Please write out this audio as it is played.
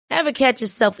Ever catch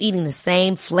yourself eating the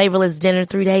same flavorless dinner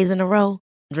 3 days in a row?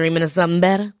 Dreaming of something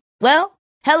better? Well,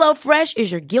 HelloFresh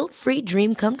is your guilt-free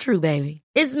dream come true, baby.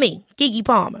 It's me, Keke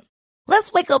Palmer.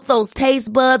 Let's wake up those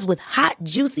taste buds with hot,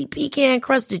 juicy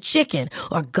pecan-crusted chicken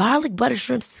or garlic butter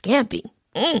shrimp scampi.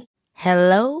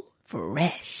 Hello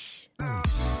Fresh.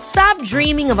 Stop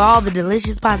dreaming of all the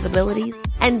delicious possibilities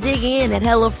and dig in at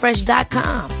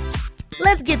HelloFresh.com.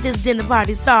 Let's get this dinner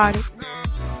party started.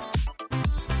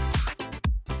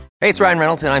 Hey, it's Ryan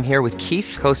Reynolds, and I'm here with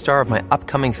Keith, co-star of my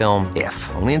upcoming film,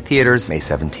 If, only in theaters May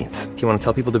 17th. Do you want to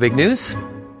tell people the big news?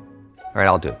 All right,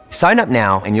 I'll do it. Sign up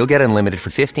now and you'll get unlimited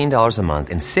for $15 a month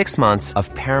and 6 months of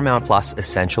Paramount Plus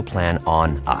Essential Plan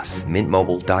on us.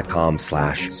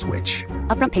 MintMobile.com/switch.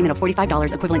 Upfront payment of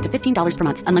 $45 equivalent to $15 per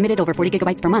month. Unlimited over 40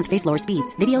 gigabytes per month. Face lower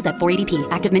speeds. Videos at 480p.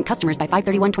 Active Mint customers by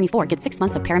 531.24 get 6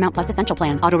 months of Paramount Plus Essential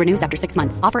Plan. Auto renews after 6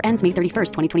 months. Offer ends May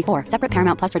 31st, 2024. Separate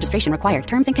Paramount Plus registration required.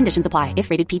 Terms and conditions apply if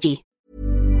rated PG.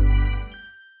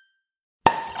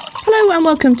 Hello and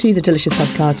welcome to the Delicious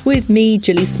Podcast with me,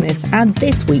 Gilly Smith, and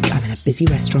this week I'm in a busy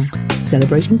restaurant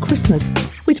celebrating Christmas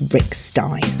with Rick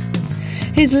Stein.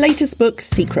 His latest book,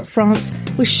 Secret France,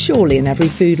 was surely in every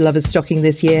food lover's stocking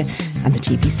this year, and the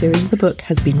TV series of the book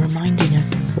has been reminding us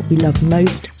what we love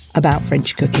most about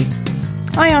French cooking.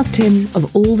 I asked him,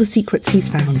 of all the secrets he's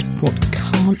found, what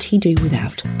can't he do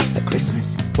without at Christmas?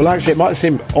 Well, actually, it might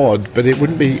seem odd, but it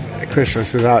wouldn't be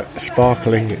Christmas without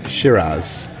sparkling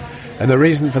shiraz. And the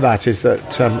reason for that is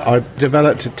that I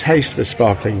developed a taste for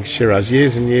sparkling shiraz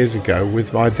years and years ago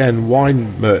with my then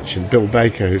wine merchant, Bill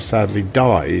Baker, who sadly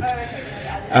died.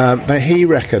 But he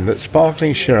reckoned that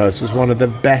sparkling shiraz was one of the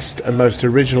best and most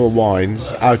original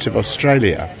wines out of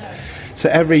Australia. So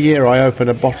every year I open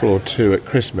a bottle or two at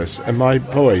Christmas, and my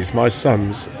boys, my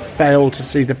sons, fail to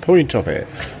see the point of it.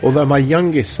 Although my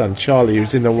youngest son, Charlie,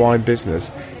 who's in the wine business,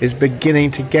 is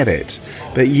beginning to get it.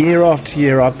 But year after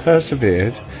year I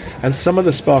persevered, and some of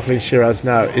the sparkling shiraz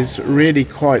now is really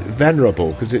quite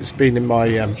venerable because it's been in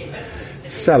my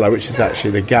cellar, which is actually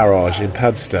the garage in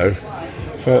Padstow,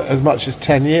 for as much as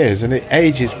 10 years, and it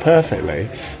ages perfectly.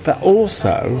 But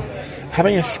also,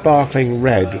 having a sparkling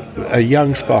red, a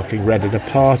young sparkling red at a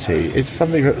party, it's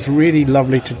something that's really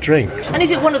lovely to drink. And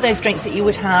is it one of those drinks that you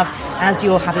would have as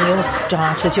you're having your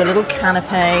starters, your little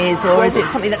canapes, or is it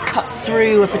something that cuts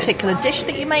through a particular dish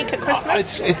that you make at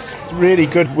Christmas? It's really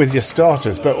good with your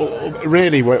starters, but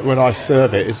really when I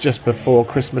serve it, it's just before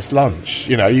Christmas lunch.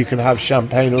 You know, you can have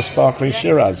champagne or sparkling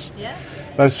shiraz. Yeah.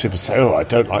 Most people say, I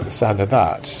don't like the sound of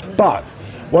that. But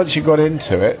once you got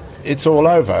into it, it's all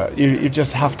over. You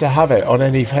just have to have it on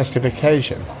any festive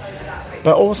occasion.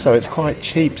 But also it's quite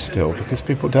cheap still because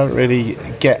people don't really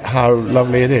get how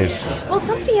lovely it is. Well,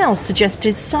 somebody else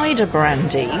suggested cider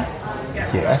brandy.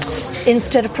 Yes.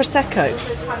 Instead of Prosecco.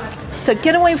 So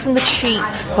get away from the cheap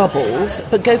bubbles,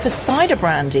 but go for cider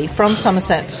brandy from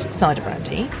Somerset Cider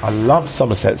Brandy. I love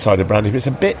Somerset Cider Brandy, but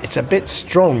it's a bit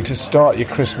strong to start your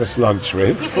Christmas lunch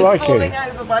with. You've been falling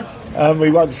over once.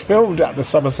 We once filmed at the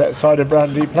Somerset Cider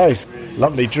Brandy place.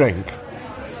 Lovely drink,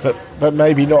 but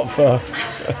maybe not for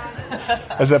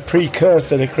as a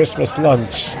precursor to Christmas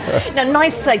lunch. Now,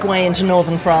 nice segue into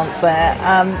northern France there.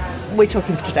 We're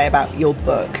talking today about your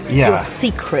book, Your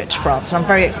Secret France, and I'm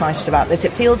very excited about this.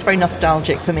 It feels very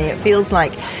nostalgic for me. It feels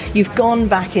like you've gone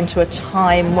back into a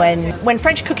time when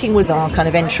French cooking was our kind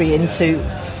of entry into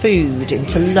food,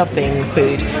 into loving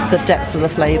food, the depths of the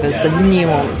flavours, the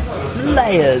nuance,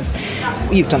 layers.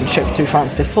 You've done a trip through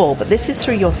France before, but this is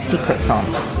through Your Secret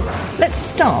France. Let's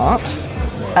start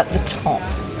at the top,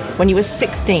 when you were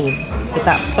 16, with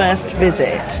that first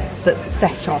visit that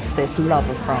set off this love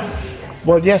of France.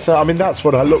 Well, yes, I mean, that's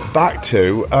what I look back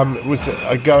to, was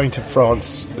going to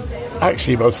France.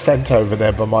 Actually, I was sent over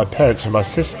there by my parents and my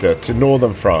sister to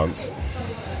northern France.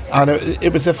 And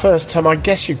it was the first time, I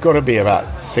guess you've got to be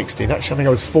about 16. Actually, I think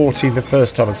I was 14 the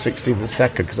first time and 16 the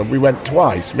second, because we went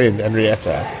twice, me and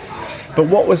Henrietta. But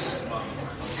what was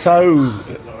so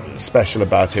special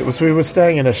about it was we were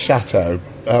staying in a chateau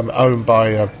owned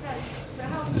by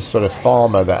this sort of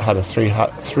farmer that had a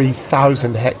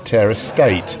 3,000 hectare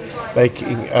estate,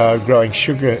 growing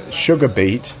sugar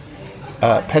beet,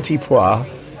 petit pois,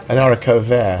 and haricot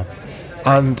vert.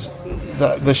 And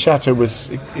the chateau was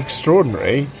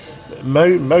extraordinary,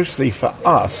 mostly for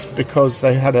us, because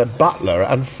they had a butler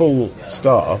and full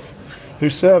staff who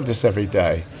served us every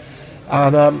day.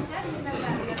 And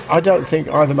I don't think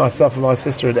either myself or my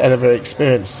sister had ever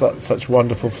experienced such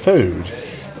wonderful food.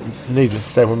 Needless to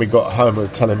say, when we got home, we were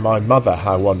telling my mother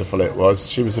how wonderful it was.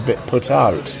 She was a bit put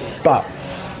out. But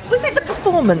was it the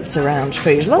performance around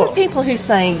food? A lot of people who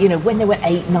say, when they were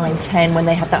 8, 9, 10, when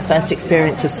they had that first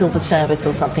experience of silver service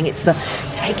or something, it's the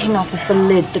taking off of the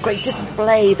lid, the great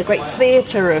display, the great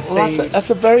theatre of food. Well, that's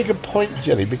a very good point,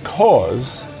 Gilly,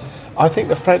 because I think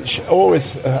the French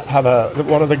always have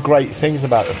one of the great things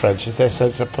about the French is their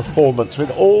sense of performance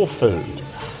with all food.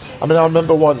 I mean, I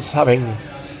remember once having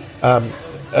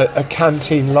a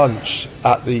canteen lunch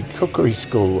at the cookery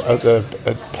school at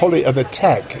the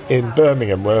Tech in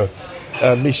Birmingham, where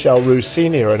Michel Roux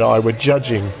Senior and I were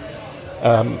judging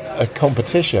a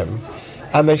competition,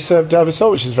 and they served Dover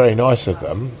sole, which is very nice of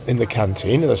them, in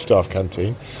the staff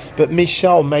canteen. But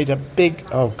Michel made a big,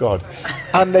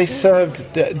 and they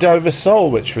served Dover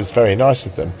sole, which was very nice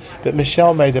of them. But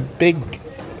Michel made a big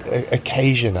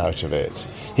occasion out of it.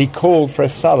 He called for a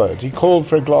salad. He called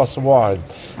for a glass of wine.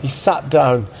 He sat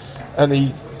down and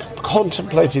he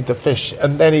contemplated the fish,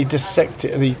 and then he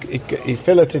dissected it. He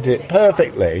filleted it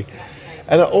perfectly.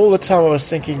 And all the time I was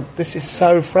thinking, this is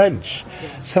so French.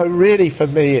 So really for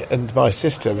me and my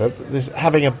sister,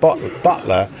 having a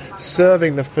butler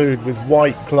serving the food with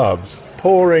white gloves,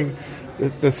 pouring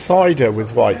the cider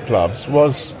with white gloves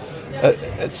was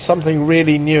something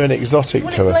really new and exotic to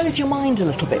us. It blows your mind a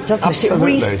little bit, doesn't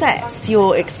Absolutely. it? It resets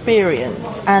your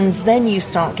experience, and then you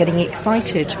start getting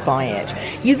excited by it.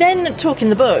 You then talk in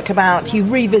the book about, you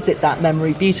revisit that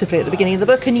memory beautifully at the beginning of the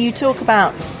book, and you talk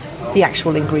about the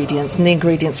actual ingredients, and the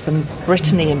ingredients from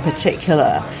Brittany in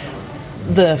particular,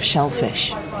 the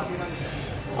shellfish.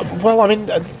 Well, I mean,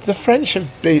 the French have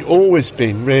always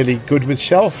been really good with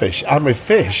shellfish and with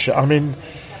fish. I mean,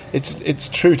 it's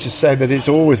true to say that it's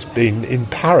always been in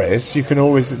Paris. You can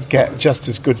always get just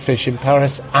as good fish in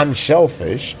Paris and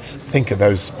shellfish. Think of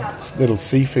those little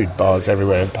seafood bars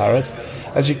everywhere in Paris,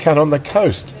 as you can on the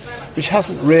coast, which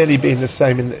hasn't really been the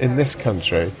same in this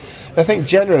country. I think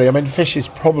generally, I mean, fish is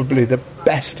probably the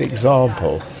best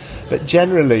example, but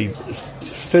generally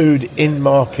food in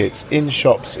markets, in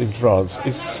shops in France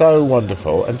is so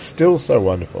wonderful and still so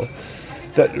wonderful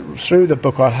that through the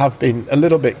book I have been a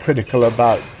little bit critical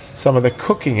about some of the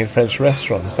cooking in French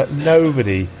restaurants, but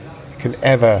nobody can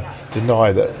ever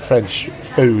deny that French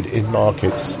food in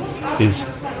markets is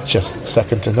just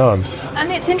second to none.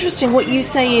 And it's interesting what you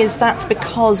say is that's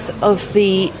because of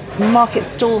the market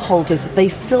stall holders. They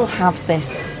still have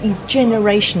this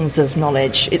generations of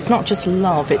knowledge. It's not just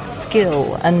love, it's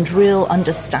skill and real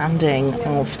understanding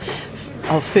of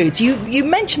foods. You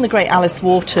mentioned the great Alice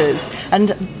Waters,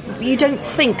 and you don't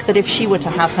think that if she were to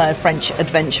have her French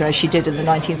adventure as she did in the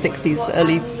 1960s,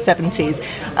 early 70s,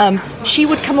 she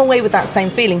would come away with that same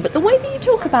feeling. But the way that you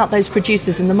talk about those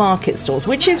producers in the market stalls,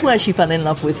 which is where she fell in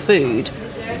love with food,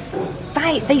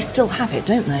 they still have it,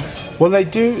 don't they? Well, they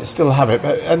do still have it,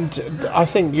 and I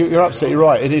think you're absolutely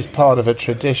right. It is part of a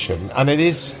tradition, and it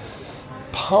is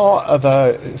part of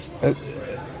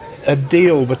a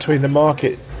deal between the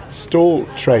market stall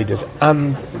traders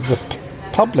and the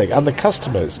public and the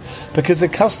customers, because the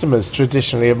customers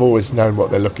traditionally have always known what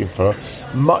they're looking for,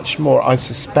 much more, I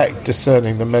suspect,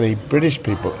 discerning than many British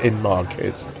people in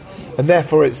markets, and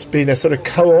therefore it's been a sort of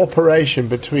cooperation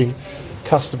between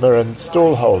customer and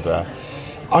stallholder.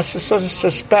 I sort of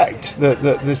suspect that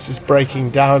this is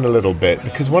breaking down a little bit,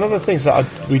 because one of the things that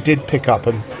we did pick up,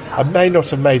 and I may not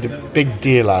have made a big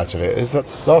deal out of it, is that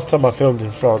last time I filmed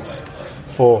in France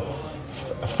for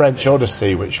French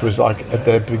Odyssey, which was like at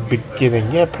the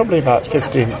beginning, probably about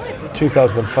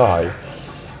 2005,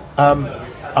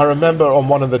 I remember on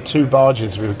one of the two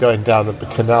barges we were going down the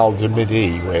Canal du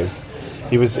Midi with,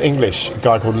 he was English, a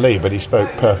guy called Lee, but he spoke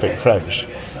perfect French.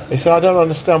 He said, I don't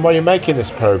understand why you're making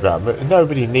this programme.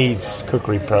 Nobody needs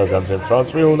cookery programmes in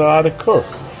France. We all know how to cook.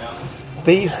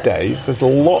 These days, there's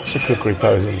lots of cookery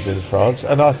programmes in France,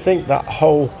 and I think that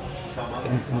whole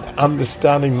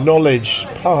understanding, knowledge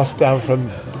passed down from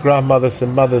grandmothers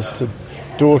and mothers to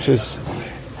daughters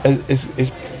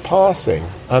is passing,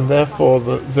 and therefore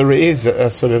there is a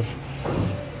sort of,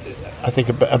 I think,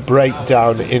 a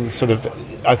breakdown in sort of,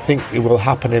 I think it will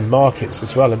happen in markets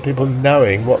as well, and people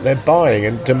knowing what they're buying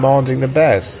and demanding the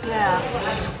best. Yeah.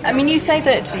 I mean, you say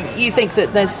that you think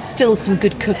that there's still some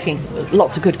good cooking,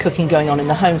 lots of good cooking going on in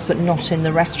the homes, but not in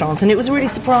the restaurants. And it was really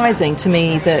surprising to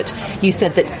me that you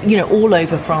said that, all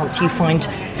over France you find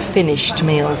finished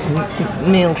meals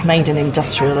made in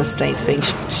industrial estates being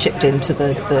shipped into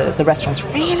the restaurants.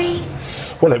 Really?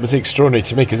 Well, it was extraordinary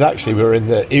to me, because actually we were in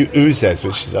the Uzès,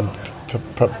 which is,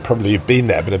 probably you've been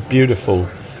there, but a beautiful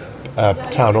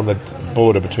town on the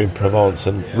border between Provence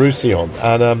and Roussillon.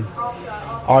 And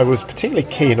I was particularly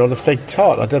keen on the fig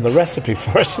tart. I'd done the recipe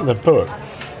for it in the book,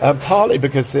 partly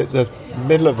because the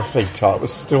middle of the fig tart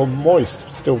was still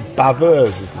moist, still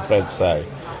baveuse, as the French say.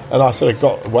 And I sort of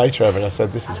got the waiter over and I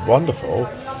said, "This is wonderful."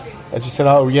 And she said,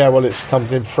 "Oh, yeah, well, it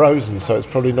comes in frozen, so it's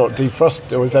probably not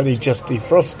defrosted. It was only just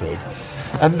defrosted."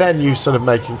 And then you sort of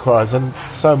make inquiries, and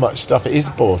so much stuff is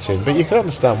bought in. But you can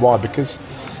understand why, because,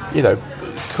 you know,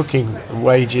 cooking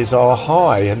wages are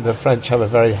high, and the French have a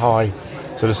very high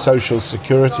sort of social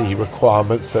security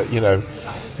requirements that, you know,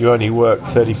 you only work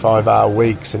 35-hour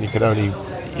weeks, and you can only,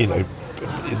 you know,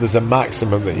 there's a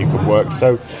maximum that you can work.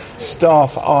 So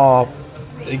staff are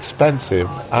expensive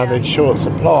and in short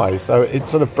supply, so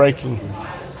it's sort of breaking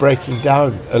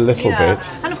down a little bit.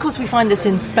 And of course we find this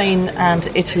in Spain and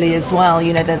Italy as well.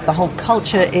 You know, the whole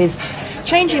culture is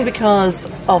changing because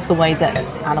of the way that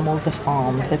animals are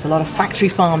farmed. There's a lot of factory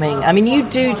farming. I mean, you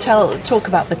do talk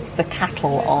about the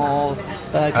cattle of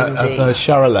Burgundy. Of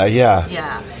Charolais,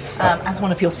 yeah. As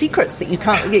one of your secrets that you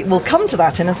can't. We'll come to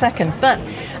that in a second. But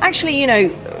actually, you know,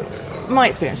 my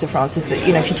experience of France is that,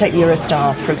 you know, if you take the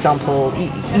Eurostar, for example,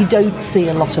 you don't see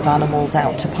a lot of animals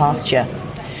out to pasture.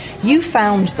 You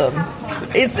found them.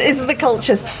 Is the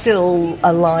culture still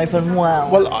alive and well?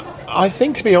 Well, I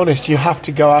think, to be honest, you have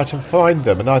to go out and find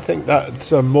them, and I think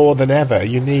that more than ever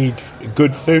you need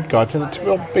good food guides. And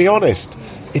to be honest,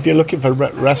 if you're looking for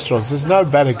restaurants, there's no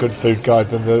better good food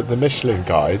guide than the Michelin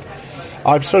guide.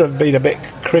 I've sort of been a bit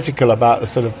critical about the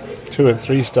sort of 2 and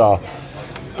 3 star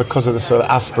because of the sort of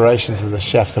aspirations of the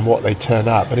chefs and what they turn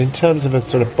out. But in terms of a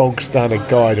sort of bog standard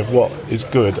guide of what is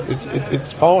good,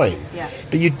 it's fine. Yeah.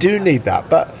 But you do need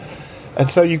that. And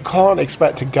so you can't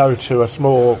expect to go to a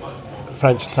small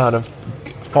French town and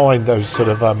find those sort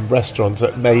of restaurants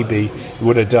that maybe you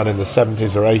would have done in the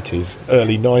 70s or 80s,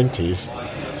 early 90s,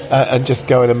 and just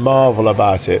go in and marvel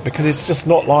about it, because it's just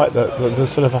not like the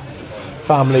sort of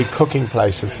family cooking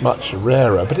place is much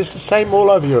rarer. But it's the same all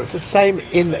over Europe. It's the same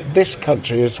in this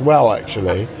country as well,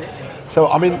 actually. So,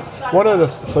 I mean, one of the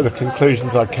sort of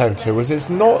conclusions I came to was it's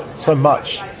not so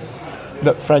much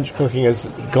that French cooking has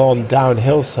gone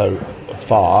downhill so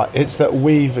far, it's that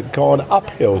we've gone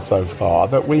uphill so far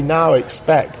that we now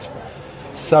expect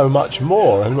so much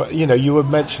more. And, you know, you had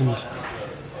mentioned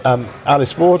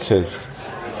Alice Waters.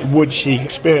 Would she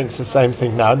experience the same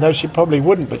thing now? No, she probably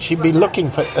wouldn't, but she'd be looking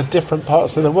for different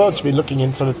parts of the world. She'd be looking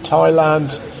in sort of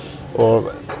Thailand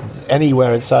or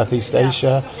anywhere in Southeast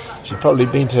Asia. She'd probably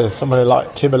been to somewhere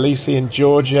like Tbilisi in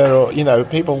Georgia, or, you know,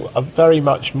 people are very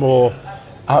much more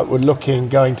outward looking,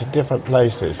 going to different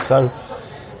places. So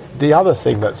the other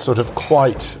thing that's sort of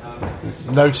quite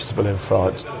noticeable in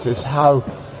France is how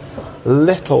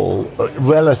little,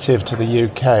 relative to the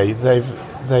UK,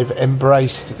 they've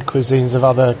embraced the cuisines of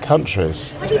other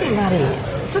countries. Why do you think that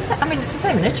is? It's the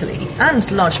same in Italy and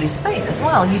largely Spain as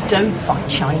well. You don't find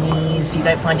Chinese, you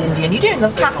don't find Indian. You do in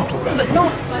the capitals, but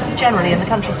not generally in the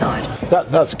countryside.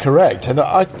 That's correct, and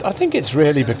I think it's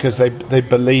really because they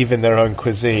believe in their own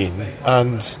cuisine,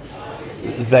 and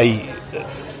they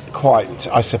quite,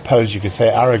 I suppose you could say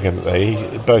arrogantly,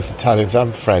 both Italians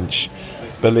and French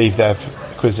believe their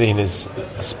cuisine is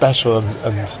special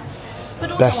and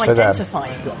but also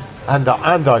identifies them. And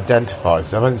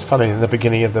identifies them. I mean, it's funny, in the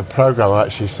beginning of the programme I'm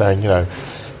actually saying, you know,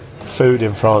 food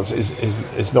in France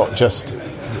is not just,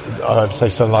 I'd say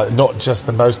something like, not just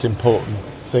the most important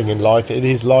thing in life, it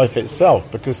is life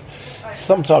itself, because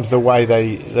sometimes the way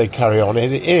they carry on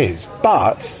it is,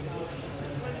 but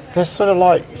they're sort of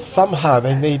like, somehow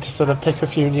they need to sort of pick a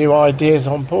few new ideas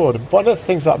on board. One of the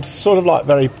things that I'm sort of like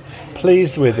very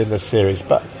pleased with in the series,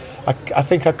 but I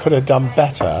think I could have done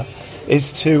better,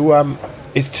 is to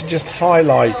just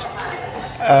highlight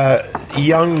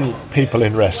young people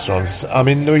in restaurants. I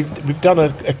mean, we've done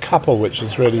a couple which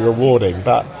is really rewarding,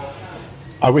 but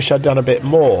I wish I'd done a bit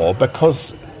more,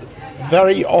 because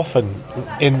very often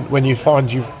when you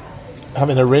find you're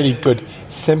having a really good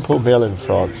simple meal in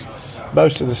France,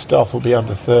 most of the staff will be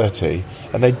under 30,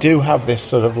 and they do have this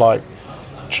sort of like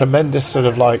tremendous sort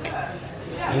of like,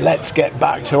 let's get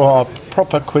back to our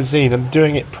proper cuisine and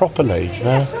doing it properly.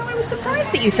 Yes, no, I was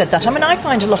surprised that you said that. I mean, I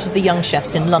find a lot of the young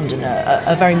chefs in London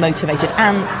are very motivated,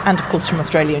 and of course from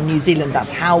Australia and New Zealand.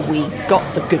 That's how we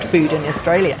got the good food in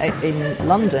Australia, in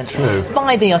London. True.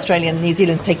 By the Australian and New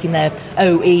Zealanders taking their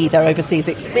OE, their overseas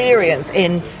experience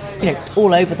in, you know,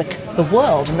 all over the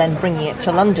world, and then bringing it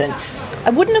to London. I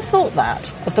wouldn't have thought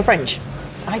that of the French.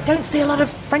 I don't see a lot of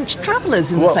French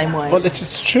travellers in the same way. Well,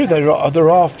 it's true, there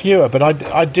are fewer, but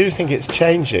I do think it's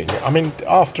changing. I mean,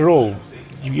 after all,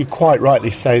 you quite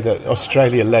rightly say that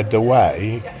Australia led the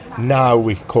way. Now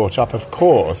we've caught up, of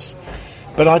course.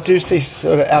 But I do see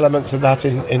sort of elements of that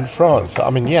in France. I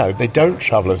mean, yeah, they don't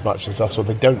travel as much as us, or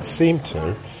they don't seem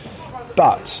to.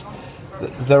 But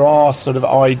there are sort of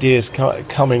ideas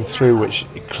coming through which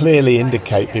clearly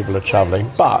indicate people are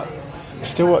travelling. But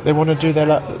they want to do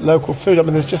their local food. I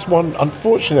mean, there's just one.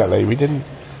 Unfortunately, we didn't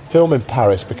film in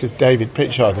Paris because David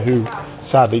Pritchard, who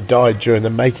sadly died during the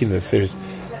making of the series,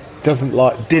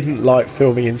 didn't like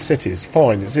filming in cities.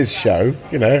 Fine, it was his show,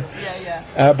 you know.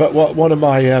 But one of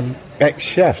my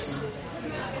ex-chefs,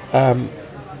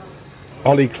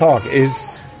 Ollie Clark,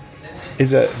 is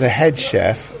the head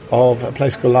chef of a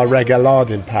place called La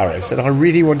Régalade in Paris, and I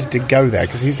really wanted to go there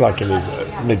because he's like in his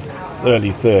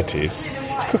early 30s. He's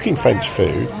cooking French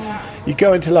food. You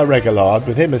go into La Régalade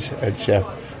with him as head chef.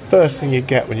 First thing you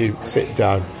get when you sit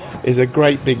down is a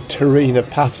great big terrine of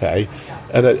pâté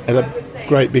and a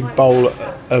great big bowl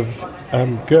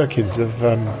of gherkins of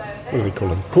what do they call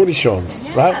them?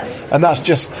 Cornichons, right? And that's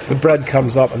just, the bread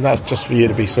comes up, and that's just for you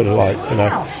to be sort of like, you know.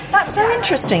 Wow, that's so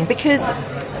interesting because,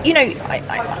 you know,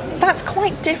 that's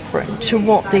quite different to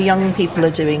what the young people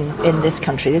are doing in this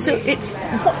country. What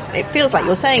it feels like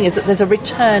you're saying is that there's a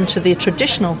return to the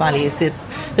traditional values, the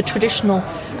traditional,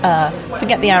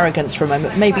 forget the arrogance for a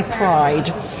moment, maybe pride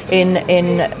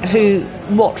in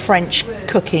what French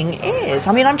cooking is.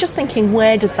 I mean, I'm just thinking,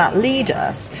 where does that lead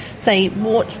us? Say,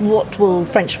 what will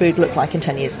French food look like in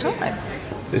 10 years' time?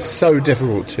 It's so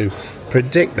difficult to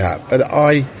predict that, but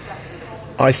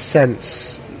I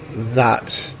sense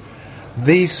that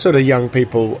these sort of young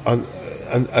people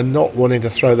are not wanting to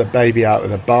throw the baby out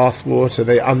with the bathwater.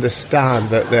 They understand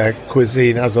that their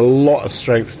cuisine has a lot of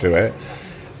strengths to it,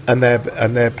 and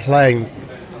they're playing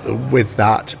with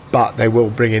that, but they will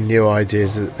bring in new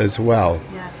ideas as well.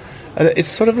 Yeah. And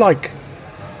it's sort of like,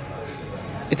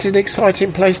 it's an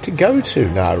exciting place to go to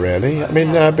now, really. I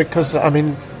mean, because, I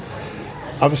mean,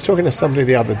 I was talking to somebody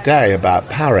the other day about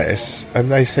Paris,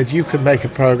 and they said you could make a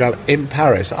programme in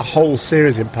Paris, a whole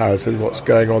series in Paris with what's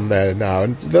going on there now.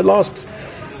 And the last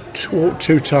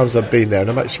two times I've been there,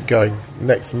 and I'm actually going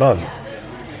next month,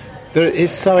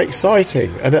 it's so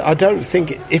exciting. And I don't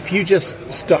think, if you just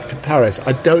stuck to Paris,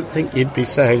 I don't think you'd be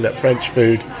saying that French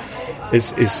food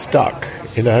is stuck,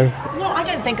 you know? Well, I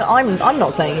don't think, I'm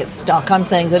not saying it's stuck. I'm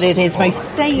saying that it is very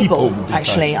stable,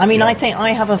 actually. I mean, yeah. I think I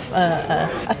have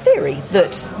a theory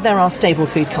that there are stable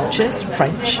food cultures,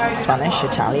 French, Spanish,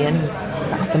 Italian,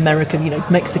 South American, you know,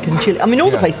 Mexican, Chile. I mean,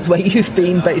 all the places where you've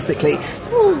been, basically,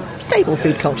 all stable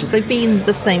food cultures. They've been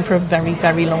the same for a very,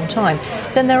 very long time.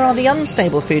 Then there are the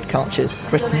unstable food cultures,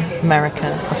 Britain,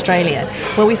 America, Australia,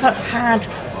 where we've had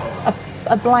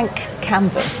a blank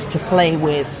canvas to play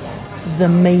with the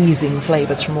amazing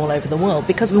flavours from all over the world,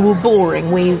 because we were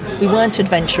boring, we weren't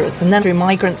adventurous, and then through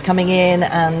migrants coming in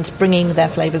and bringing their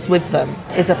flavours with them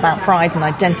is about pride and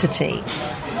identity.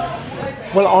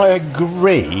 Well, I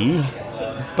agree,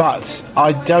 but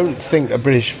I don't think that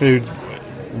British food,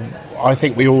 I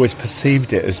think we always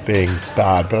perceived it as being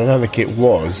bad, but I don't think it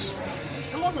was.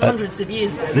 It wasn't hundreds of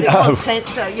years ago, but it was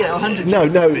 100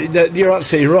 years ago. No, you're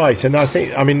absolutely right, and I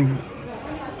think, I mean,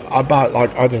 about,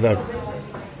 like, I don't know,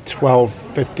 12,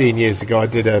 15 years ago, I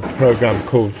did a programme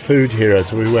called Food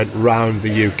Heroes, where we went round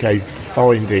the UK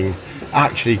finding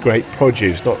actually great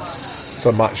produce, not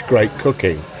so much great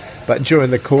cooking. But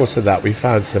during the course of that, we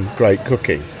found some great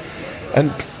cooking.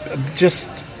 And just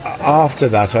after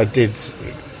that, I did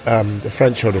the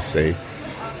French Odyssey.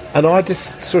 And I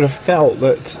just sort of felt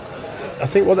that I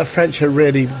think what the French are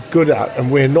really good at,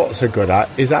 and we're not so good at,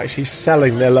 is actually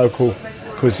selling their local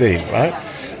cuisine, right?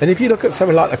 And if you look at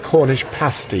something like the Cornish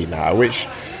pasty now, which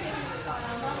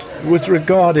was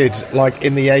regarded, like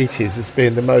in the 80s, as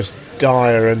being the most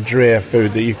dire and drear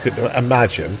food that you could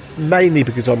imagine, mainly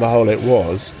because on the whole it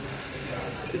was,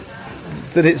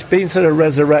 that it's been sort of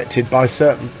resurrected by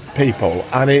certain people,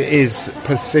 and it is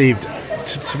perceived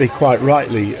to be quite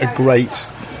rightly a great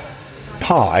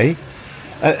pie.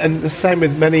 And the same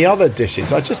with many other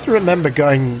dishes. I just remember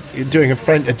doing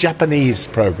a Japanese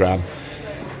programme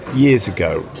years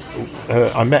ago.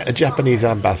 I met a Japanese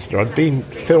ambassador. I'd been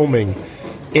filming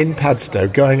in Padstow,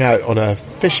 going out on a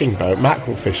fishing boat,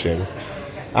 mackerel fishing,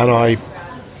 and I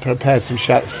prepared some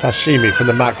sashimi from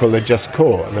the mackerel they'd just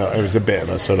caught. And it was a bit of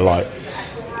a sort of like,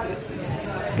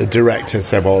 the director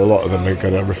said, well, a lot of them are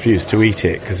going to refuse to eat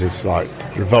it because it's like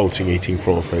revolting eating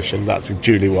crawfish, and that's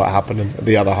duly what happened. And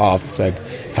the other half said,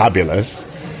 fabulous.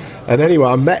 And anyway,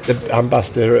 I met the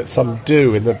ambassador at some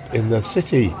do in the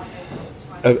city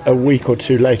a week or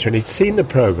two later, and he'd seen the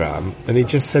programme, and he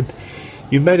just said,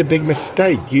 you've made a big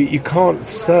mistake. You can't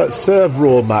serve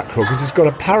raw mackerel because it's got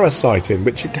a parasite in,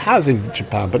 which it has in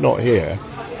Japan, but not here.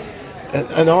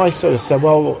 And I sort of said,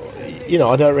 well, you know,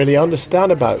 I don't really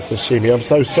understand about sashimi. I'm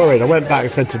so sorry. And I went back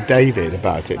and said to David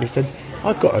about it, and he said,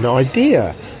 I've got an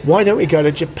idea. Why don't we go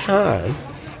to Japan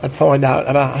and find out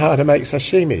about how to make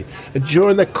sashimi? And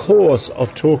during the course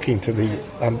of talking to the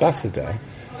ambassador,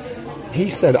 he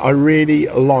said, I really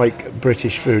like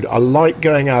British food. I like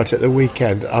going out at the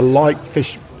weekend. I like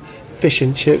fish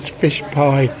and chips, fish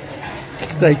pie,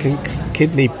 steak and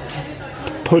kidney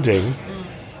pudding.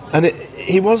 And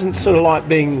he wasn't sort of like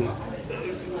being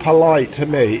polite to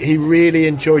me. He really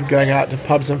enjoyed going out to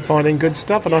pubs and finding good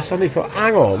stuff. And I suddenly thought,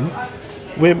 hang on,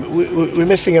 we're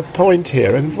missing a point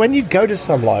here. And when you go to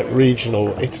some like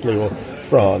regional Italy or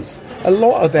France, a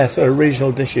lot of their sort of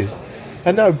regional dishes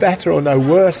are no better or no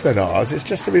worse than ours. It's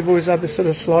just that we've always had this sort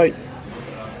of slight,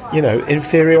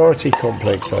 inferiority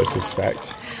complex, I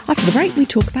suspect. After the break, we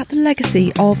talk about the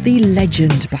legacy of the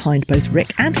legend behind both Rick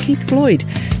and Keith Floyd,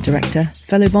 director,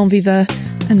 fellow bon viveur,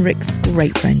 and Rick's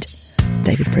great friend,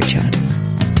 David Pritchard.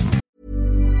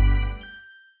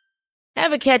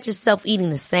 Ever catch yourself eating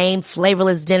the same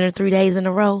flavorless dinner 3 days in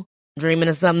a row? Dreaming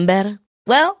of something better?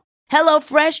 Well,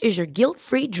 HelloFresh is your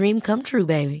guilt-free dream come true,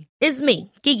 baby. It's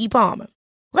me, Keke Palmer.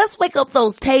 Let's wake up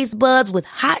those taste buds with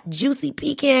hot, juicy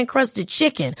pecan-crusted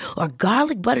chicken or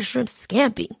garlic butter shrimp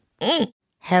scampi.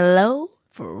 Hello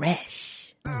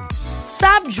Fresh.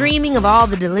 Stop dreaming of all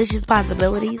the delicious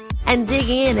possibilities and dig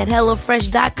in at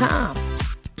HelloFresh.com.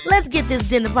 Let's get this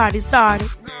dinner party started.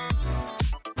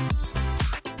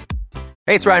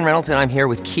 Hey, it's Ryan Reynolds, and I'm here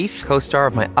with Keith, co-star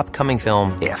of my upcoming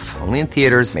film, If, only in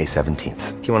theaters May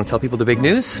 17th. Do you want to tell people the big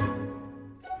news?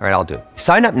 All right, I'll do it.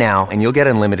 Sign up now and you'll get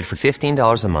unlimited for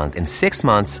 $15 a month and 6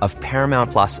 months of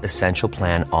Paramount Plus Essential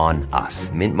Plan on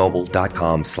us.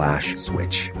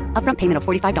 MintMobile.com/switch. Upfront payment of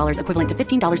 $45 equivalent to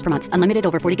 $15 per month. Unlimited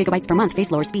over 40 gigabytes per month.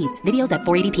 Face lower speeds. Videos at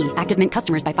 480p. Active Mint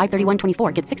customers by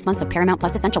 531.24 get 6 months of Paramount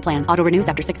Plus Essential Plan. Auto renews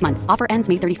after 6 months. Offer ends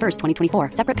May 31st, 2024.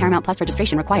 Separate Paramount Plus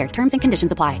registration required. Terms and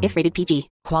conditions apply if rated PG.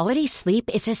 Quality sleep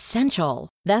is essential.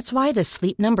 That's why the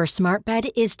Sleep Number Smart Bed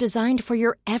is designed for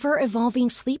your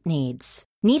ever-evolving sleep needs.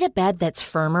 Need a bed that's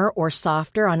firmer or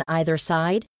softer on either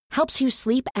side? Helps you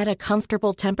sleep at a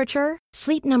comfortable temperature?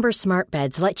 Sleep Number Smart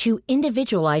Beds let you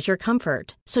individualize your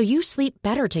comfort, so you sleep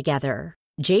better together.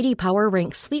 J.D. Power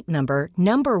ranks Sleep Number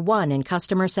number 1 in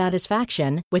customer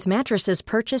satisfaction with mattresses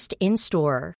purchased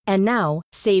in-store. And now,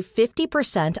 save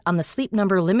 50% on the Sleep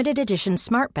Number Limited Edition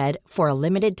Smart Bed for a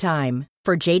limited time.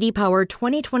 For J.D. Power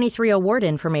 2023 award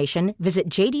information, visit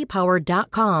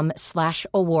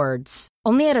jdpower.com/awards.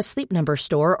 Only at a Sleep Number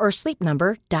store or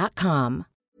sleepnumber.com.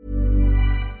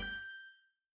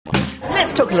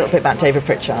 Let's talk a little bit about David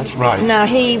Pritchard. Right. Now,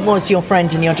 he was your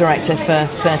friend and your director for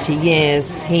 30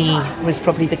 years. He was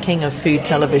probably the king of food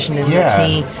television in that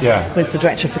he was the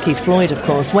director for Keith Floyd, of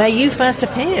course, where you first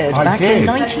appeared back in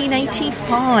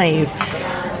 1985.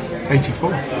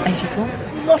 84. 84.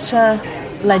 What a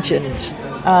legend.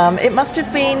 It must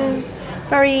have been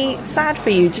very sad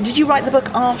for you. Did you write the book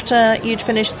after you'd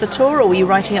finished the tour, or were you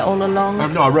writing it all along?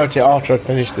 No, I wrote it after I'd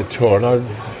finished the tour,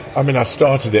 and I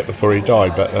started it before he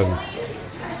died, but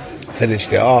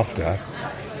finished it after.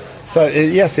 So,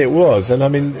 yes, it was. And,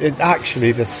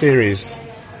 actually, the series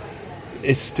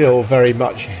is still very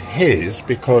much his,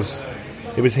 because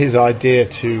it was his idea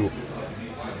to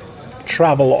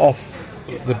travel off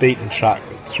the beaten track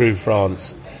through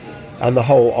France. And the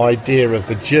whole idea of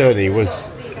the journey was,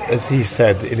 as he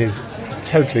said, in his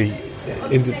totally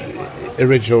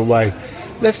original way,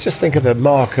 let's just think of the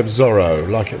mark of Zorro,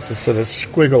 like it's a sort of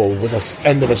squiggle with the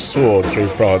end of a sword through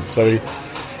France. So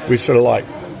we've sort of like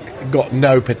got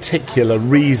no particular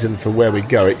reason for where we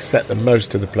go, except that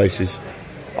most of the places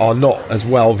are not as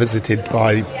well visited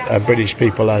by British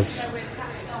people as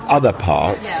other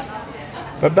parts. Yeah.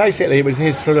 But basically it was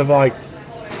his sort of like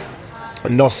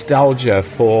nostalgia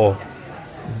for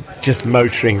just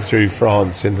motoring through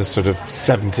France in the sort of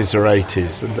 70s or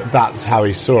 80s. And that's how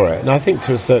he saw it. And I think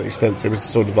to a certain extent it was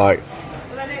sort of like,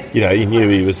 he knew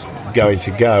he was going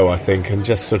to go, I think, and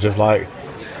just sort of like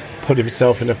put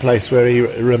himself in a place where he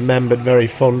remembered very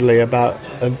fondly about...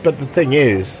 But the thing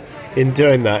is, in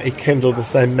doing that, he kindled the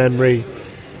same memory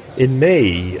in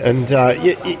me. And,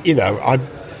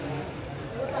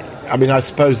 I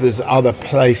suppose there's other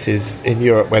places in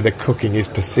Europe where the cooking is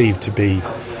perceived to be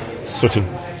sort of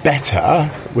better,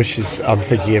 which is, I'm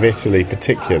thinking of Italy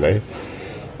particularly.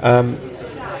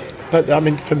 But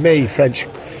for me, French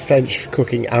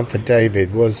cooking, and for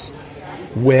David, was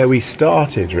where we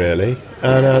started, really.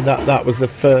 And that was the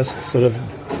first sort of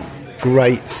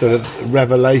great sort of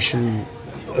revelation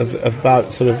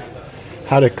about sort of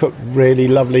how to cook really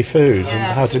lovely food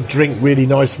and how to drink really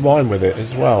nice wine with it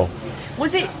as well.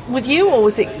 Was it with you, or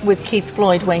was it with Keith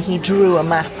Floyd, where he drew a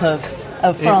map of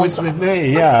France? It was with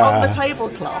me, yeah. On the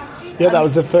tablecloth. Yeah, that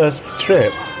was the first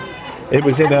trip. It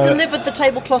was delivered the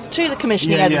tablecloth to the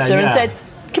commissioning editor and said,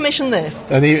 commission this.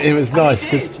 And it was nice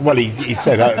because, well, he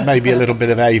said maybe a little bit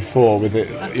of A4 with it,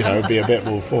 be a bit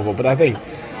more formal. But I think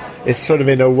it's sort of,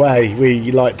 in a way,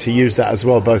 we like to use that as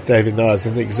well, both David and I, as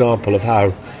an example of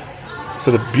how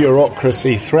sort of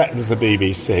bureaucracy threatens the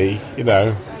BBC,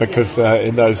 because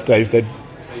in those days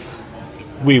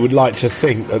we would like to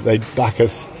think that they'd back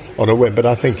us on a whim, but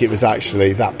I think it was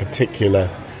actually that particular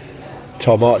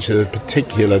Tom Archer, the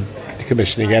particular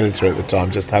commissioning editor at the time,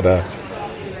 just had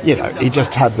he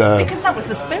just had the... Because that was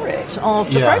the spirit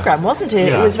of the programme, wasn't it?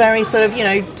 Yeah. It was very sort of,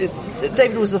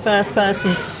 David was the first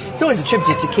person. It's always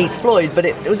attributed to Keith Floyd, but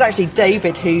it was actually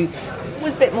David who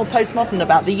was a bit more postmodern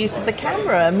about the use of the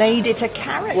camera, made it a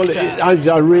character.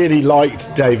 Well, I really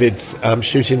liked David's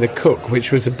Shooting the Cook,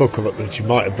 which was a book of it which you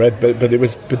might have read, but it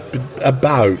was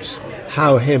about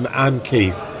how him and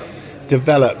Keith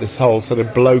developed this whole sort of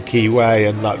blokey way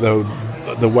and like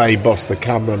the way he bossed the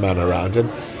cameraman around.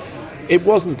 And it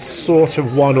wasn't sort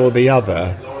of one or the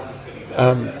other.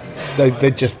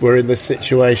 They just were in this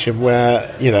situation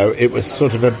where, it was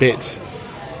sort of a bit,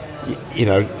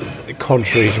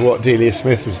 contrary to what Delia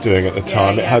Smith was doing at the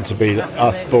time. It had to be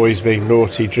us boys being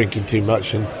naughty, drinking too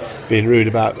much and being rude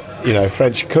about,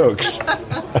 French cooks.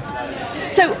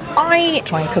 So I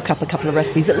try and cook up a couple of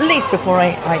recipes, at least before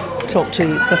I talk to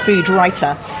the food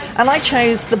writer. And I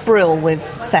chose the brill with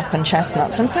Sepp and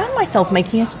chestnuts and found myself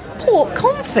making a pork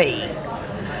confit.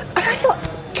 And I thought,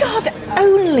 God,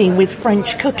 only with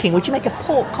French cooking would you make a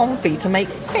pork confit to make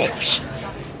fish.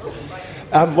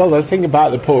 Well, the thing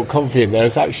about the pork confit in there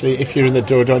is actually, if you're in the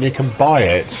Dordogne, you can buy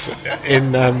it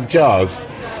in jars.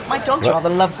 My dogs rather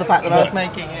loved the fact that I was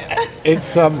making it.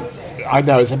 It's I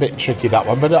know it's a bit tricky, that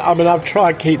one, but I've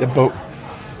tried to keep the book.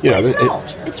 It's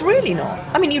not. It's really not.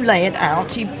 I mean, you lay it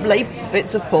out. You lay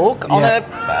bits of pork on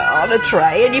a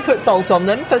tray, and you put salt on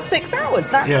them for 6 hours.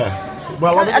 That's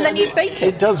and then you bake it.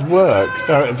 It does work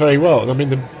very, very well. I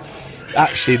mean,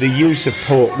 actually, the use of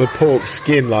pork, the pork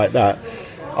skin like that,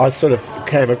 I sort of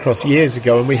came across years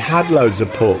ago, and we had loads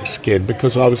of pork skin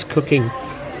because I was cooking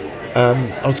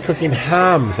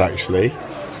hams actually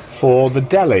for the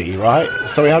deli, right?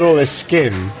 So we had all this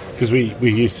skin because we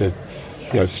used to,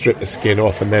 strip the skin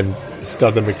off and then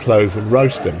stud them with cloves and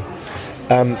roast them,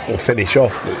 or finish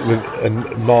off with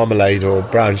marmalade or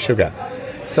brown sugar.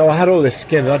 So I had all this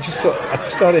skin, and I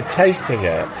started tasting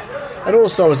it, and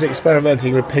also I was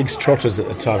experimenting with pig's trotters at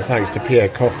the time, thanks to Pierre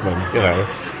Kaufman,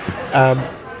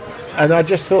 and I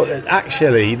just thought that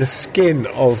actually the skin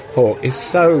of pork is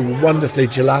so wonderfully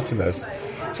gelatinous.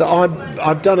 So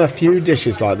I've done a few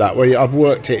dishes like that where I've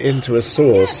worked it into a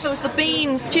sauce. Yes, there was the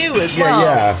bean stew as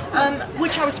well,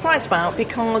 which I was surprised about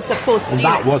because, of course... Well,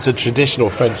 that was a traditional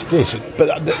French dish,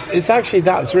 but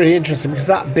that's really interesting because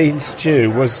that bean stew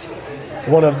was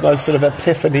one of those sort of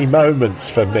epiphany moments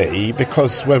for me,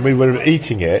 because when we were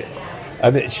eating it,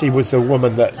 and she was the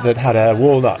woman that had a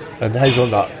walnut and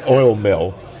hazelnut oil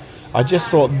mill, I just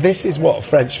thought this is what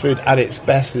French food at its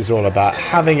best is all about,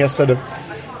 having a sort of,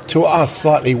 to us,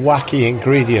 slightly wacky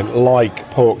ingredient like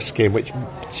pork skin, which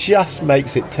just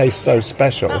makes it taste so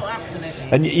special. Oh, absolutely.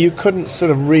 And you couldn't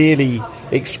sort of really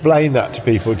explain that to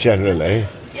people generally.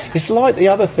 It's like the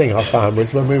other thing I found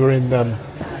was when we were in, what's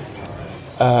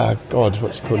it called?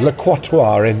 Le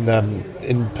Quatoir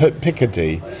in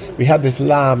Picardy. We had this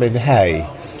lamb in hay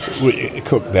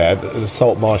cooked there, the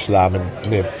salt marsh lamb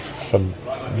from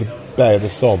the Bay of the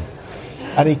Somme.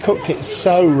 And he cooked it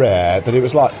so rare that it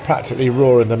was like practically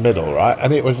raw in the middle, right?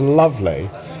 And it was lovely.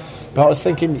 But I was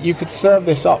thinking you could serve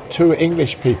this up to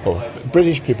English people,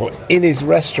 British people, in his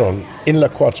restaurant in Le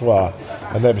Quatoir,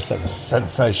 and they'd be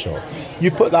sensational.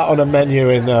 You put that on a menu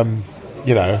in,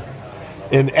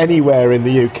 in anywhere in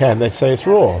the UK, and they'd say it's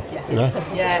raw.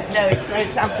 Yeah, no,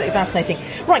 it's absolutely fascinating.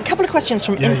 Right, a couple of questions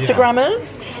from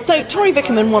Instagrammers. Yeah. So Tori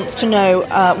Vickerman wants to know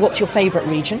what's your favourite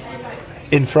region?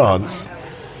 In France?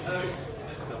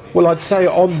 Well, I'd say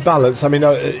on balance, I mean,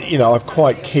 I'm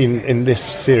quite keen in this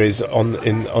series on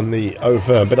the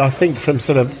Auvergne, but I think from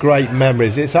sort of great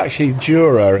memories, it's actually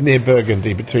Jura, near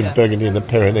Burgundy, between Burgundy and the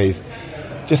Pyrenees,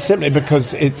 just simply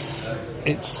because it's.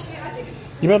 You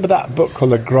remember that book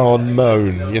called The Grand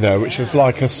Moan, which is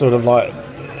like a sort of like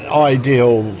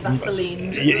ideal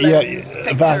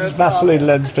Vaseline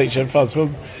lens picture of France. Well,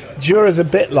 Jura's a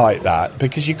bit like that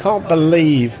because you can't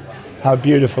believe how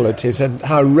beautiful it is and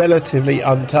how relatively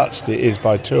untouched it is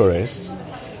by tourists.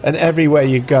 And everywhere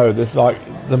you go, there's like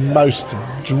the most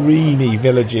dreamy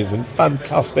villages and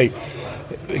fantastic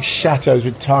chateaux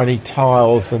with tiny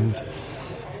tiles, and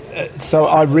so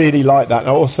I really like that. And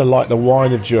I also like the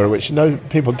wine of Jura, which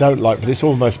people don't like, but it's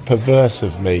almost perverse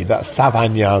of me. That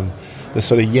Savagnin, the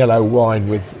sort of yellow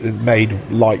wine made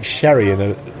like sherry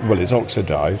it's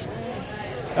oxidised.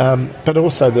 But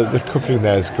also the cooking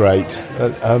there is great,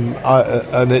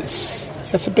 and it's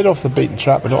a bit off the beaten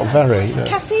track, but not very.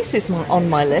 Cassis is on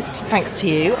my list, thanks to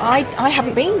you. I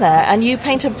haven't been there, and you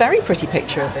paint a very pretty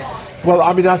picture of it. Well,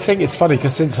 I mean, I think it's funny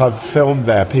because since I've filmed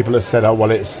there, people have said, "Oh, well,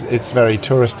 it's very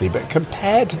touristy," but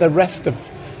compared to the rest of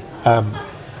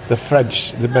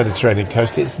the Mediterranean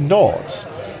coast, it's not.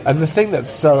 And the thing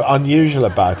that's so unusual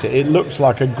about it looks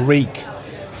like a Greek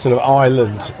sort of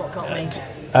island. That's what got me.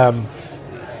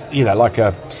 Like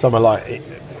somewhere like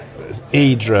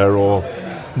Hydra or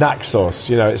Naxos.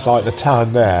 It's like the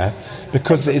town there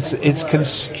because it's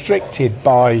constricted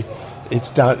by it's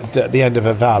down at the end of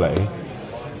a valley,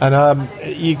 and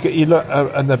you look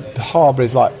and the harbour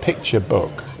is like picture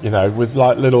book, with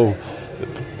like little,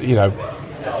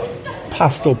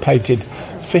 pastel painted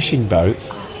fishing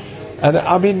boats. And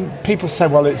I mean, people say,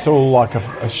 well, it's all like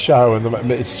a show,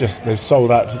 and it's just they've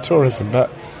sold out to tourism, but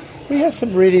we had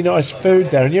some really nice food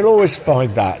there, and you'll always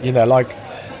find that,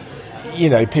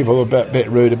 people are a bit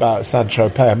rude about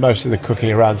Saint-Tropez, and most of the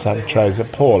cooking around Saint-Tropez is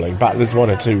appalling, but there's one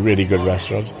or two really good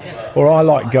restaurants. Or I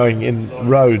like going in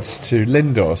Rhodes to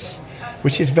Lindos,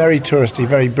 which is very touristy,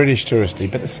 very British touristy,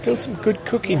 but there's still some good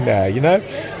cooking there,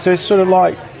 So it's sort of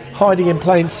like hiding in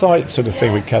plain sight sort of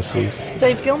thing with Cassis.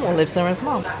 Dave Gilmore lives there as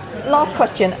well. Last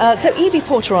question. So Evie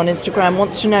Porter on Instagram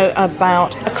wants to know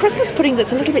about a Christmas pudding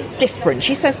that's a little bit different.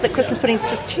 She says that Christmas pudding is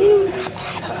just too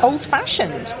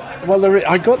old-fashioned. Well,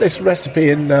 I got this recipe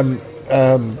in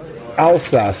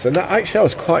Alsace, and actually I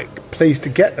was quite pleased to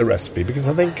get the recipe because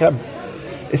I think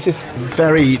it's this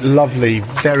very lovely,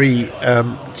 very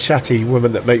chatty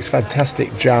woman that makes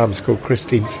fantastic jams called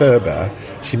Christine Ferber.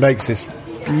 She makes this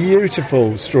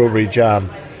beautiful strawberry jam,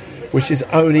 which is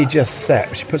only just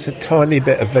set. She puts a tiny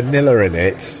bit of vanilla in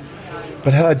it,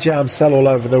 but her jams sell all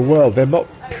over the world. They're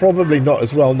probably not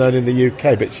as well known in the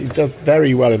UK, but she does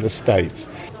very well in the States.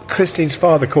 Christine's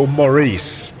father, called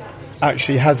Maurice,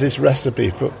 actually has this recipe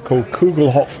called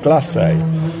Kugelhopf Glacé.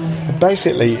 And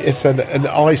basically, it's an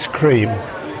ice cream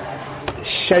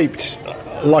shaped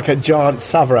like a giant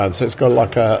Savarin, so it's got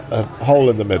like a hole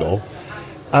in the middle.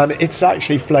 And it's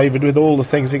actually flavoured with all the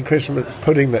things in Christmas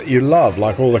pudding that you love,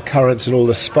 like all the currants and all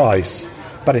the spice.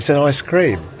 But it's an ice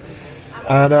cream.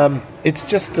 And it's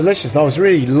just delicious. And I was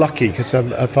really lucky because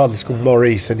her father's called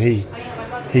Maurice, and he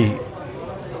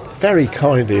very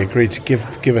kindly agreed to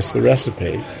give us the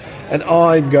recipe. And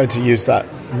I'm going to use that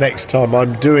next time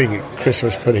I'm doing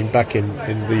Christmas pudding back in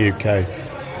the UK.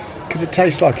 Because it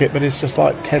tastes like it, but it's just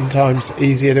like 10 times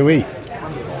easier to eat.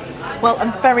 Well, a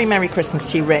very Merry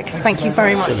Christmas to you, Rick. Thank you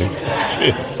very much.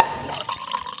 Cheers.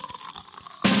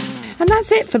 And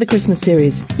that's it for the Christmas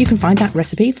series. You can find that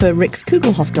recipe for Rick's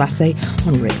Kugelhopf Glacé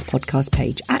on Rick's podcast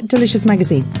page at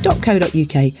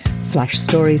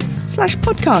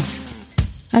deliciousmagazine.co.uk/stories/podcasts.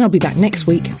 And I'll be back next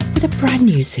week with a brand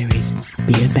new series,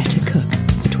 Be a Better Cook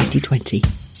for 2020.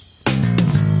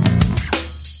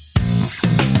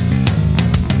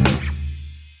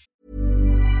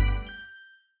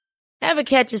 Ever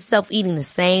catch yourself eating the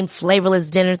same flavorless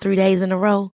dinner 3 days in a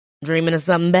row? Dreaming of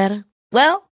something better?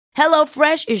 Well,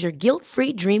 HelloFresh is your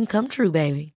guilt-free dream come true,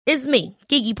 baby. It's me,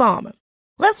 Keke Palmer.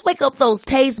 Let's wake up those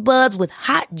taste buds with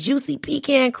hot, juicy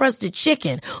pecan-crusted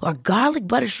chicken or garlic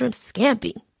butter shrimp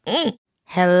scampi.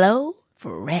 Hello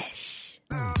Fresh.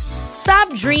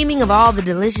 Stop dreaming of all the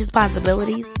delicious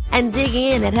possibilities and dig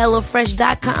in at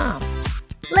HelloFresh.com.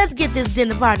 Let's get this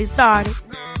dinner party started.